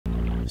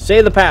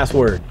Say the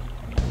password.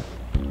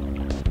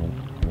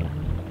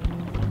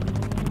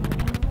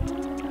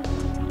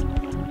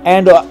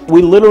 And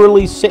we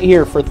literally sit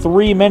here for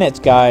 3 minutes,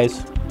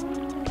 guys.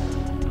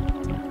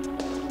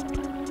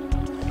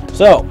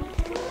 So,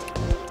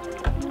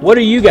 what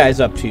are you guys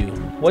up to?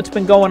 What's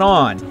been going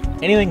on?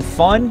 Anything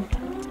fun?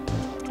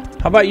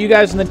 How about you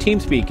guys in the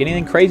TeamSpeak?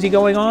 Anything crazy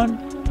going on?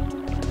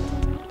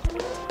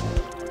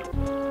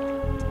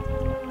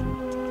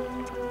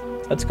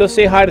 Let's go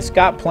say hi to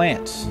Scott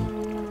Plants.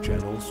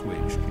 Channel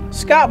switch.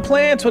 Scott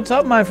Plants, what's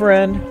up, my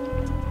friend?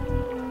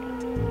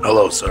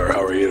 Hello, sir.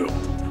 How are you?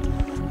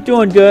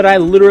 Doing good. I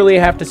literally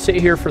have to sit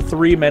here for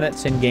 3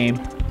 minutes in game.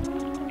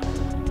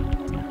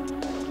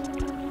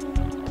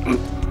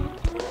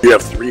 You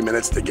have 3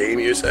 minutes to game,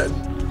 you said?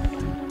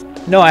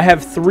 No, I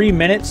have 3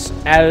 minutes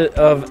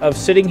of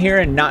sitting here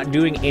and not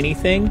doing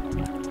anything.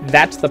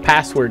 That's the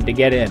password to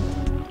get in.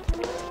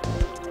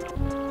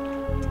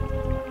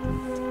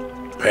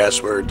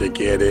 Password to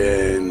get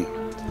in.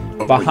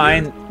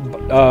 Behind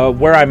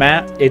where I'm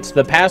at, it's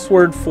the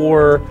password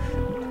for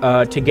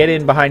to get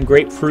in behind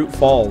Grapefruit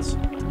Falls.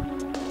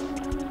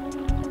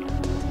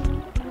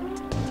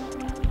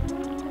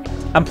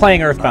 I'm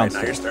playing Earthbound.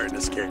 Right, now you're starting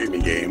to scare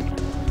me, game.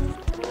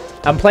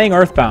 I'm playing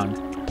Earthbound.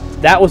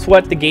 That was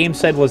what the game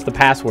said was the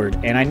password,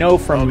 and I know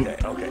from.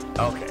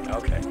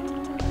 Okay.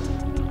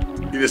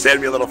 You just had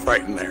me a little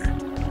frightened there.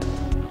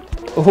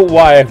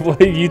 Why?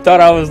 You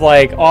thought I was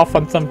like off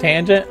on some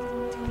tangent?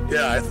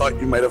 Yeah, I thought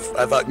you might have.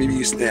 I thought maybe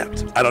you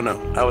snapped. I don't know.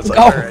 I was like,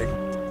 Oh. all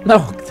right. No,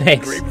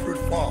 thanks. Grapefruit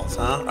Falls,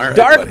 huh? All right,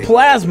 Dark buddy.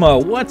 Plasma,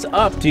 what's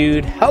up,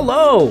 dude?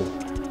 Hello.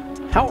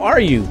 How are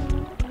you?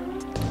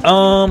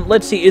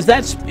 Let's see. Is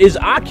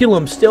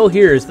Oculum still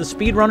here? Is the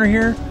speedrunner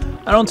here?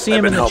 I don't see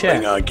him in the chat. I've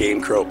been helping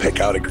Game Crow pick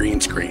out a green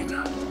screen.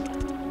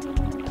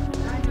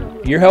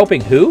 You're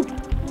helping who?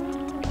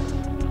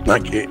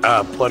 Not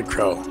Blood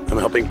Crow. I'm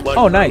helping Blood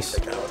Oh, Crow nice.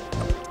 pick out.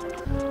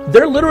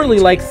 They're literally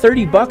like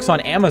 30 bucks on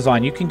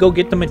Amazon. You can go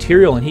get the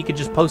material and he could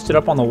just post it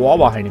up on the wall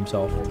behind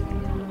himself.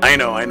 I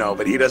know,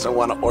 but he doesn't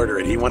want to order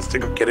it. He wants to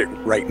go get it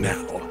right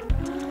now.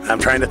 I'm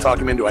trying to talk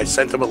him into it. I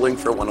sent him a link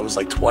for one. It was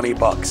like 20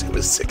 bucks. It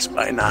was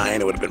 6x9.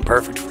 It would have been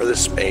perfect for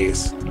this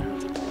space.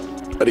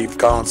 But he's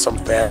gone some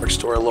fabric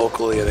store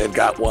locally, and they've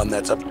got one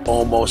that's up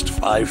almost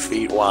 5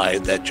 feet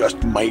wide that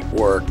just might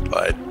work.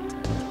 But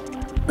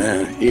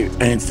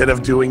instead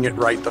of doing it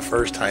right the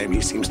first time,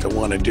 he seems to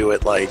want to do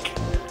it like,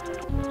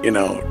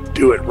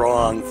 do it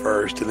wrong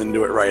first and then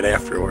do it right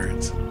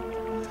afterwards.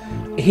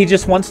 He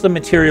just wants the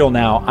material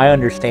now. I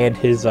understand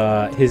his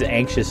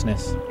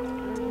anxiousness.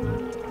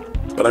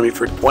 But I mean,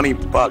 for 20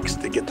 bucks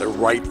to get the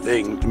right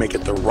thing, to make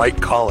it the right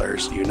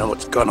colors,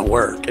 it's gonna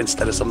work,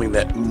 instead of something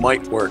that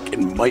might work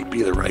and might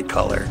be the right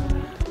color.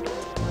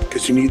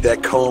 Because you need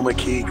that chroma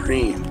key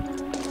green.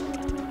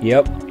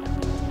 Yep.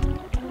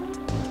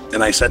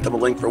 And I sent them a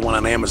link for one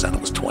on Amazon.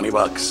 It was 20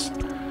 bucks.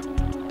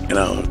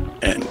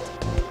 And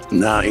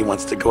now he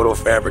wants to go to a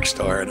fabric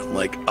store, and I'm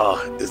like, oh,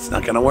 it's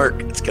not gonna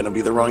work. It's gonna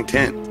be the wrong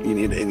tint.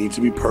 It needs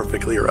to be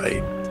perfectly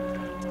right.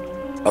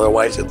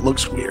 Otherwise, it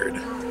looks weird.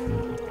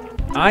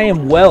 I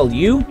am well.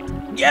 You?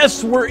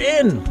 Yes, we're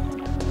in.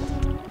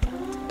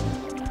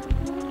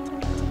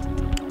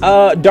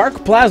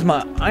 Dark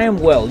Plasma, I am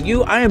well.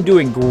 You? I am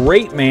doing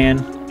great,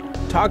 man.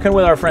 Talking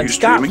with our friend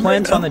Scott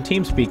Plants right on the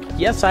TeamSpeak.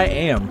 Yes, I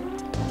am.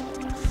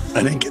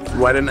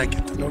 Why didn't I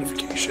get the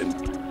notification?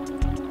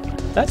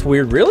 That's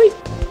weird. Really?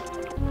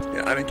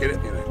 Yeah, I didn't get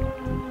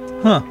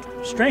anything. Huh.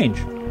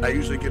 Strange. I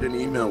usually get an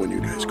email when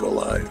you guys go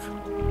live.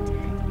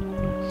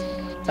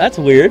 That's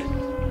weird.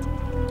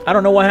 I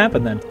don't know what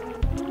happened then.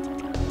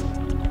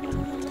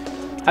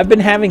 I've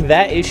been having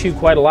that issue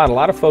quite a lot. A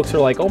lot of folks are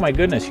like, oh my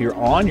goodness, you're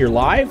on? You're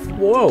live?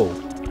 Whoa.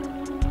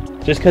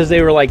 Just because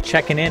they were like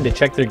checking in to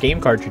check their game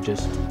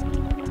cartridges.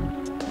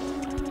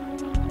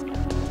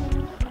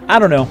 I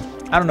don't know.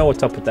 I don't know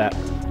what's up with that.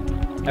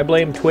 I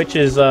blame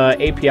Twitch's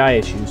API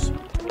issues.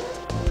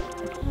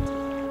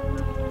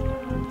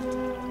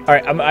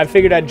 Alright, I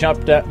figured I'd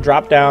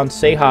drop down,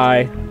 say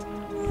hi.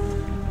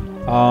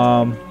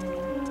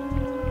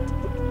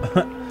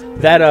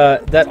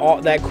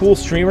 That cool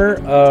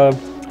streamer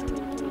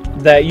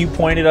that you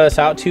pointed us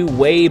out to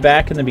way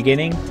back in the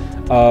beginning,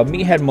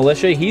 Meathead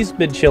Militia, he's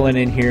been chilling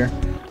in here.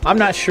 I'm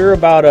not sure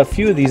about a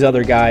few of these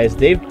other guys.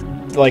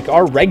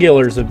 Our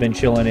regulars have been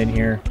chilling in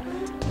here.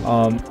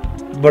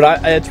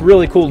 But it's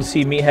really cool to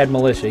see Meathead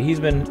Militia. He's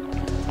been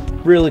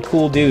really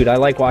cool dude. I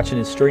like watching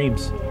his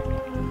streams.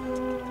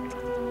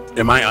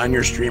 Am I on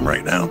your stream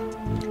right now?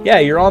 Yeah,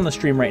 you're on the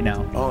stream right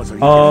now. Oh, so you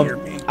can hear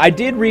me. I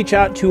did reach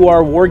out to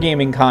our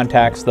wargaming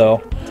contacts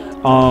though,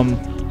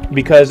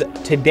 because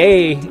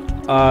today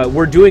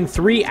we're doing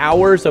 3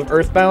 hours of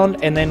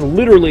Earthbound and then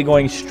literally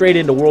going straight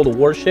into World of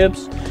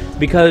Warships,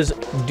 because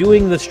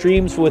doing the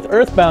streams with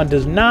Earthbound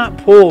does not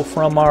pull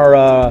from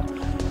our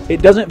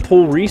it doesn't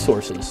pull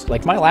resources.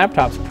 Like, my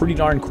laptop's pretty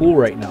darn cool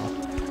right now,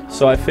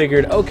 so I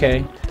figured,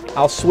 okay,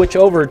 I'll switch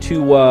over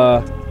to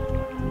World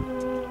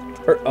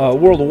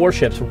of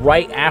Warships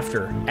right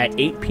after at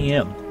 8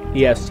 p.m.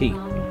 EST.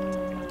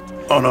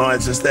 Oh no,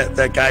 it's just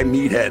that guy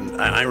Meathead.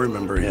 I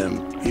remember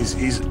him. He's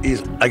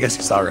I guess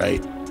he's all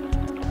right.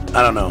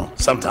 I don't know.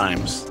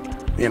 Sometimes,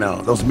 you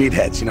know, those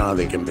meatheads, you know how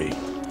they can be.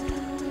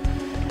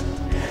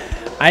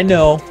 I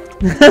know.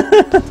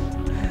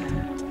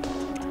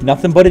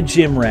 Nothing but a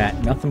gym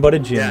rat. Nothing but a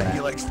gym rat. Yeah, he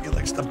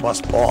likes to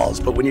bust balls,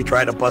 but when you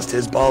try to bust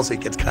his balls, he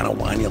gets kind of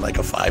whiny like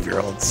a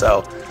 5-year-old.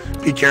 So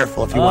be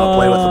careful if you want to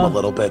play with him a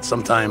little bit.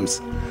 Sometimes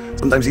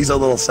he's a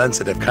little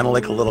sensitive, kind of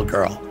like a little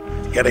girl.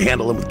 You got to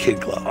handle him with kid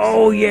gloves.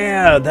 Oh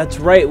yeah, that's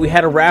right. We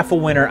had a raffle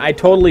winner. I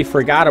totally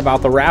forgot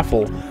about the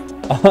raffle.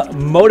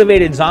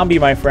 Motivated Zombie,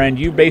 my friend.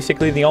 You're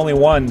basically the only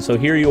one, so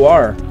here you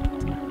are.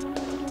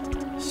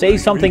 Say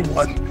something.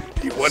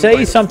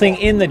 Say something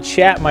in the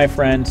chat, my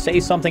friend. Say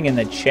something in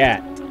the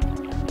chat.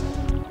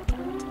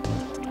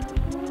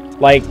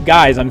 Like,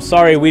 guys, I'm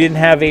sorry we didn't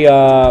have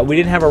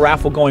a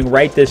raffle going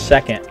right this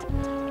second.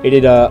 It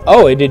did.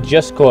 Oh, it did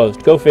just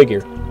closed. Go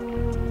figure.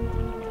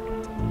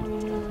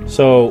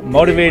 So,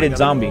 Motivated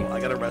Zombie. I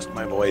gotta rest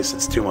my voice.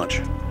 It's too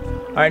much.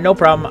 All right, no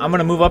problem. I'm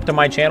gonna move up to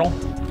my channel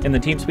in the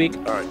TeamSpeak.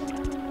 All right.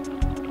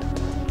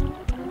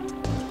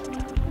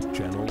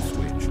 Channel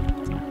switch.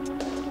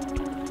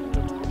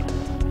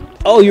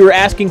 Oh, you were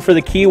asking for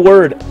the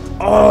keyword.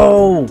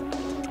 Oh,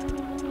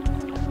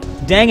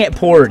 dang it,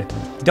 Pord.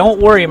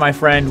 Don't worry, my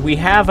friend. We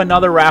have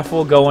another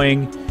raffle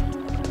going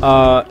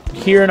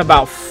here in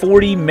about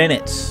 40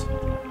 minutes.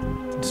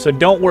 So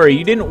don't worry.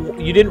 You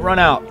didn't run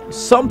out.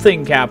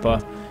 Something,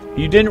 Kappa.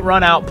 You didn't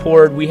run out,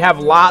 Pord. We have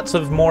lots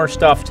of more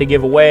stuff to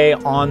give away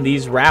on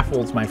these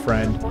raffles, my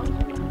friend.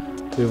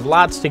 We have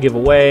lots to give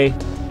away.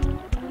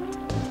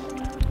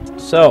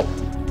 So,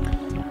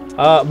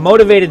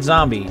 Motivated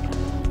Zombie,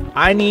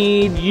 I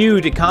need you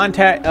to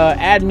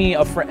add me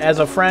as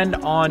a friend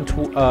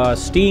on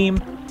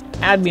Steam.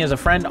 Add me as a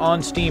friend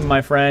on Steam,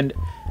 my friend,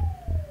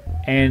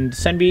 and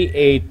send me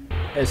a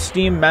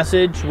Steam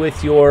message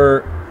with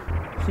your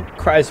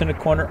cries in a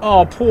corner.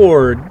 Oh,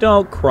 poor.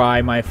 Don't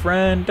cry, my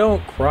friend.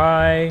 Don't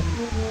cry.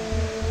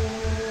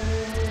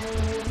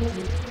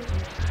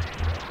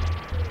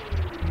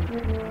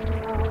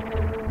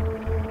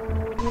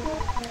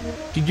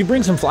 Did you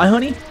bring some fly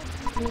honey?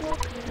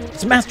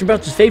 It's Master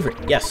Belch's favorite.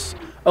 Yes.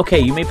 Okay,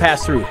 you may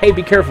pass through. Hey,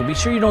 be careful. Be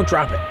sure you don't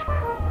drop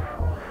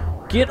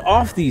it. Get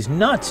off these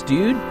nuts,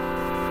 dude.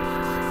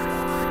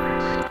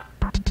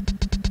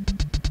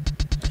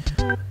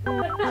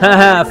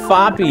 Haha,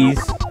 Foppies.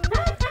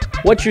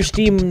 What's your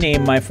Steam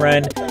name, my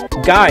friend?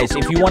 Guys,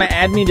 if you want to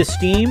add me to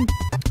Steam,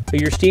 or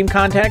your Steam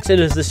contacts, it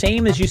is the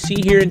same as you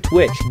see here in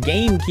Twitch.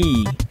 Game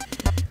Key.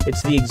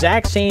 It's the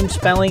exact same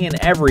spelling and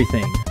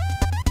everything.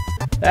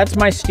 That's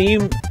my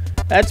Steam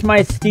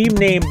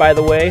name, by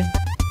the way.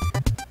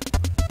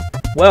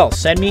 Well,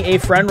 send me a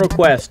friend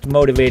request,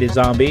 Motivated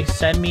Zombie.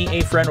 Send me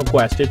a friend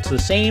request. It's the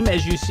same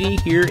as you see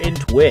here in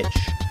Twitch.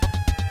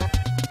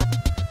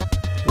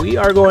 We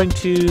are going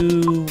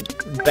to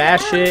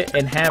bash it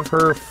and have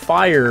her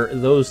fire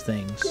those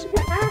things.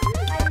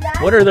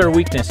 What are their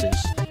weaknesses?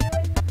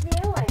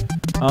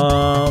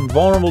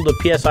 Vulnerable to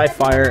PSI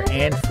fire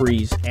and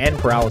freeze and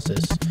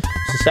paralysis.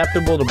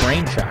 Susceptible to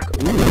brain shock.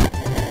 Ooh.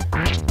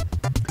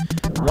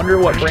 Wonder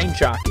what brain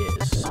shock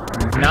is.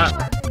 We've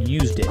not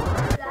used it.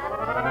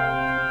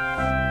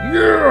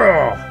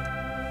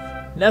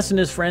 Yeah! Ness and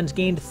his friends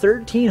gained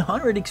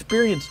 1,300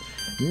 experience.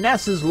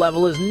 Ness's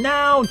level is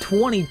now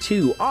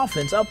 22.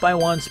 Offense up by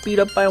 1, speed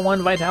up by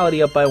 1,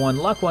 vitality up by 1,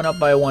 luck 1 up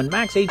by 1,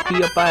 max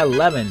HP up by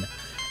 11.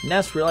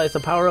 Ness realized the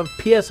power of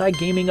PSI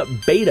Gaming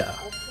Beta.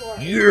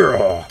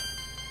 Yeah!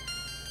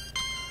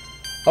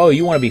 Oh,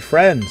 you want to be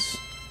friends?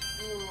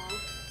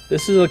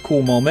 This is a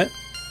cool moment.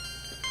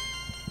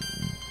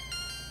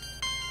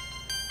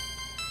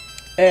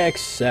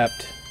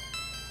 Accept.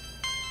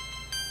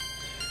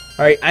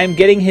 Alright, I'm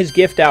getting his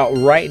gift out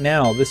right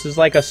now. This is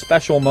like a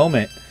special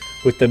moment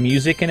with the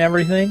music and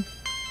everything.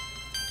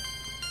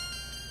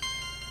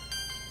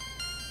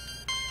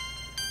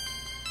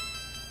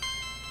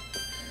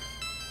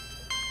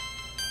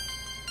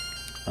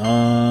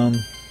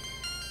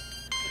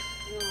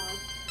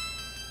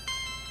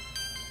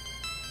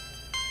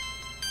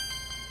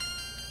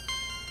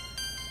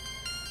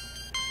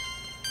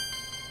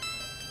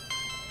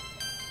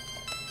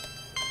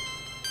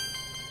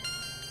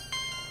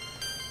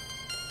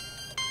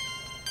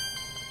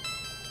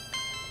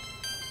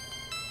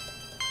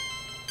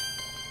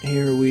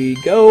 Here we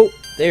go.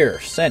 There,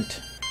 sent.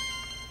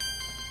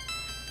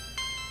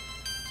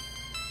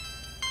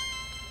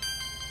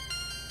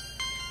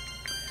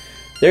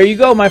 There you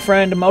go, my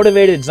friend.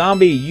 Motivated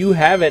Zombie, you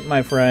have it,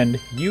 my friend.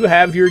 You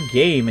have your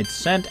game. It's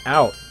sent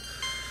out.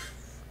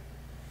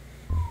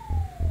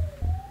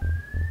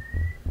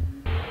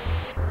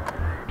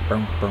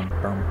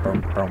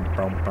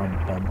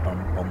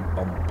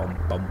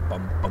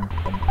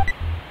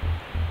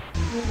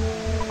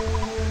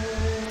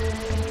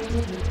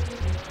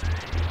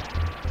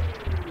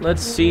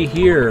 Let's see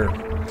here.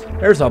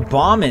 There's a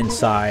bomb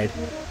inside.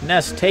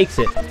 Ness takes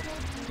it.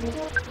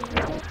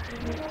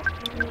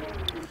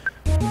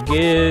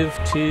 Give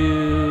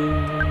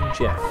to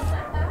Jeff.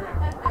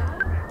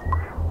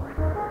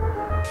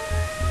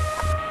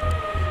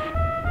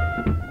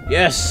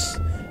 Yes.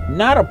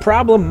 Not a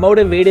problem,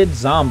 motivated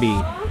zombie.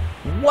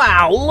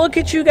 Wow, look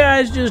at you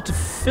guys just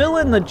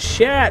filling the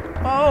chat.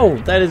 Oh,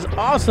 that is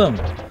awesome.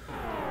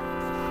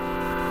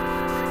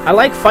 I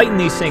like fighting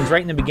these things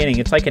right in the beginning.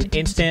 It's like an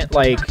instant,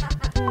 like,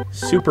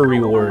 super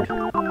reward.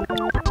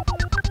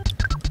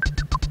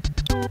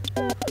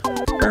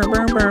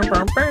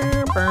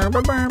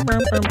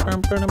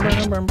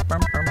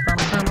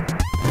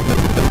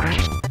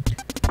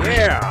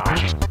 Yeah.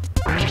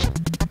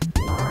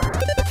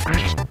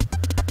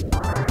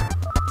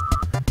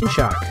 In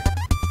shock.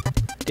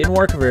 Didn't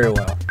work very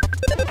well.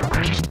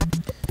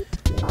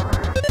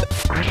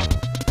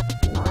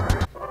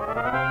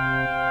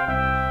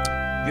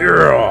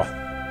 Yeah.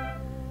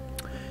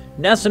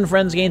 Ness and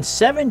friends gained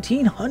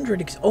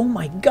 1,700. Oh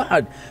my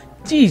god.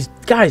 These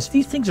guys,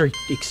 these things are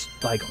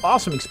like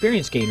awesome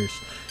experience gainers.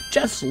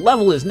 Jeff's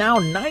level is now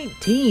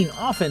 19.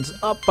 Offense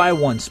up by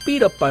 1.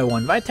 Speed up by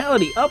 1.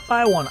 Vitality up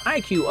by 1.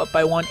 IQ up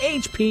by 1.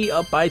 HP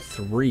up by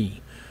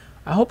 3.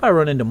 I hope I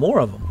run into more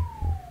of them.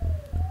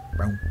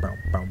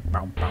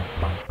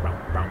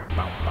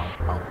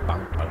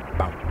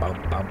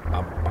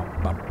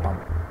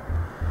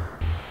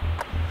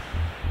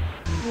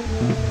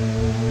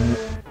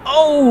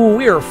 Oh,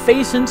 we are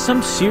facing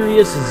some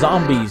serious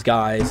zombies,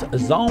 guys.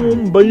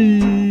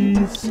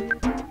 Zombies.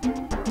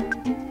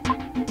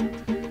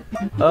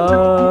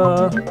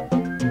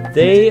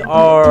 They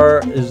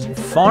are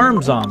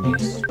farm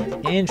zombies.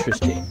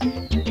 Interesting.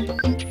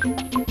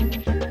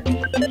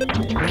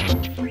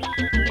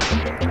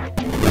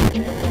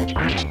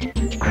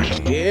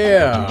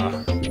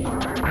 Yeah.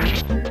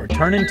 We're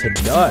turning to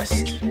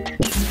dust.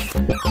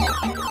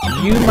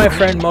 You, my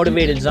friend,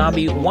 motivated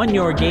zombie, won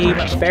your game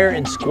fair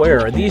and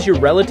square. Are these your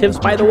relatives,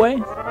 by the way?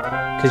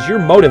 Because you're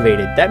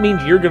motivated. That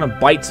means you're going to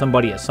bite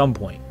somebody at some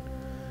point.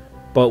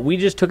 But we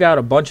just took out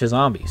a bunch of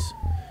zombies.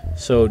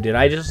 So did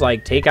I just,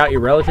 like, take out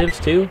your relatives,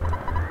 too?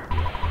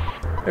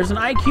 There's an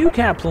IQ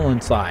capsule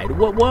inside.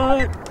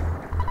 What?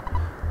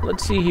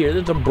 Let's see here.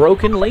 There's a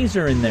broken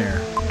laser in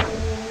there.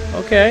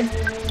 Okay.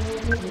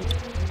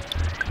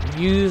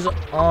 Use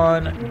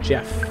on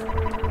Jeff.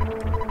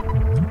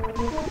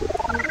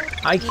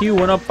 IQ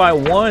went up by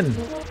 1.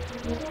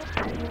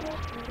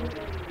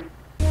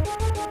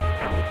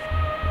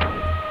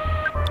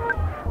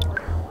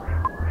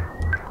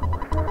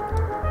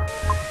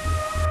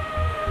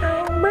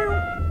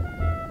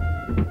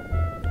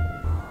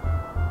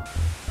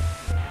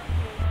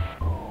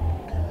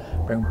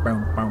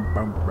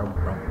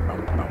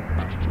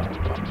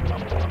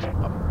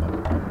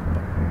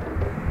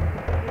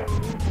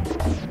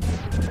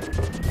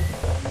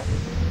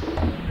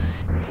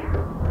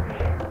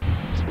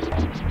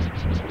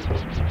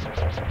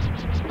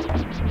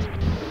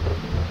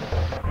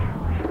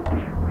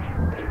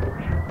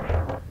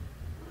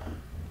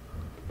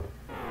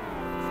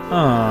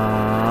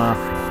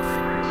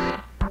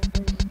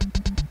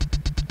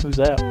 Who's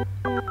that?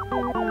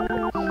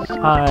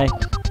 Hi.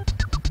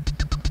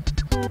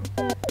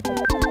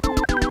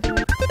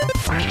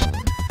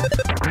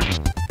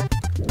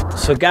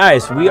 So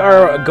guys, we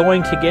are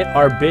going to get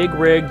our big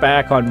rig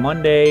back on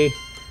Monday,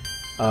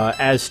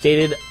 as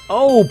stated.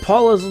 Oh,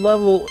 Paula's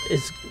level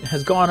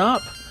has gone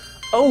up.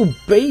 Oh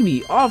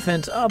baby,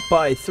 offense up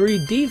by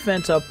 3,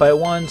 defense up by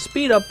 1,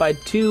 speed up by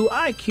 2,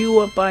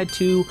 IQ up by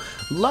 2,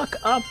 luck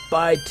up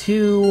by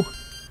 2,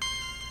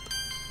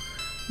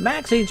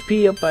 max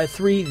HP up by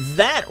 3.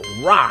 That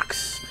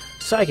rocks.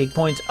 Psychic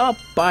points up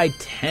by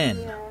 10.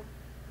 Yeah.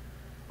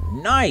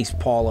 Nice,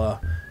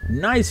 Paula.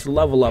 Nice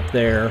level up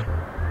there.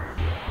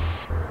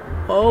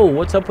 Oh,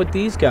 what's up with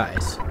these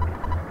guys?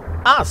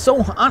 Ah,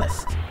 so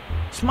honest.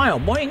 Smile,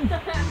 boing.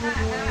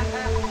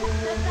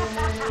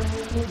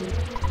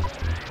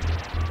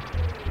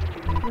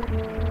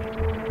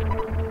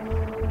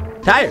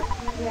 Tired,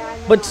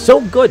 but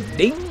so good,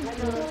 ding.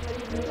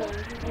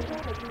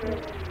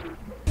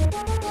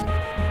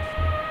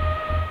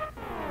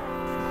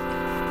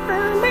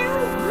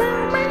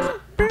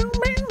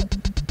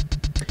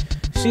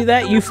 See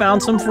that? You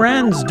found some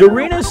friends.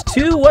 Dorena's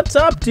too. What's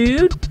up,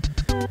 dude?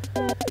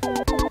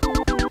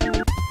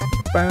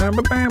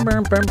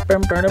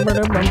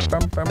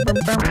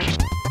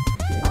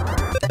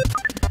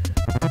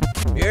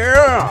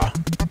 Yeah!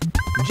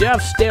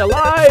 Jeff, stay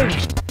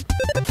alive!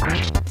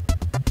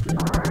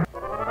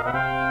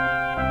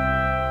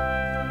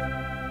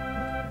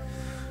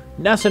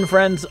 Ness and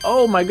friends.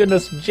 Oh my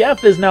goodness,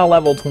 Jeff is now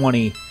level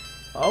 20.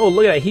 Oh,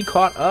 look at that. He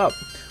caught up.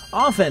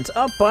 Offense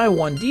up by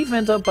 1,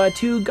 defense up by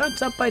 2,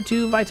 guts up by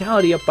 2,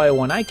 vitality up by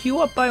 1,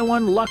 IQ up by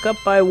 1, luck up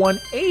by 1,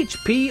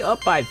 HP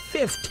up by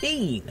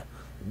 15.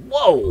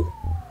 Whoa!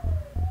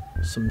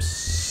 Some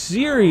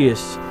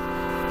serious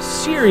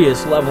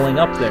leveling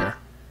up there.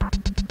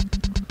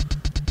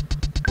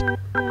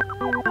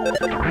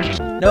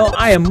 No,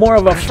 I am more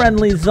of a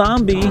friendly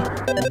zombie.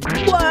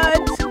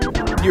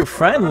 What? You're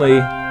friendly,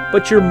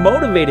 but you're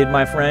motivated,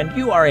 my friend.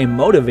 You are a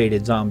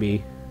motivated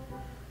zombie.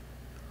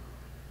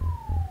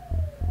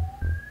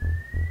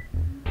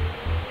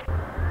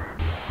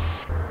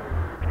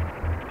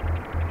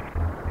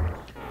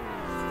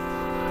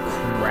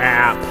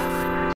 Crap. wrap.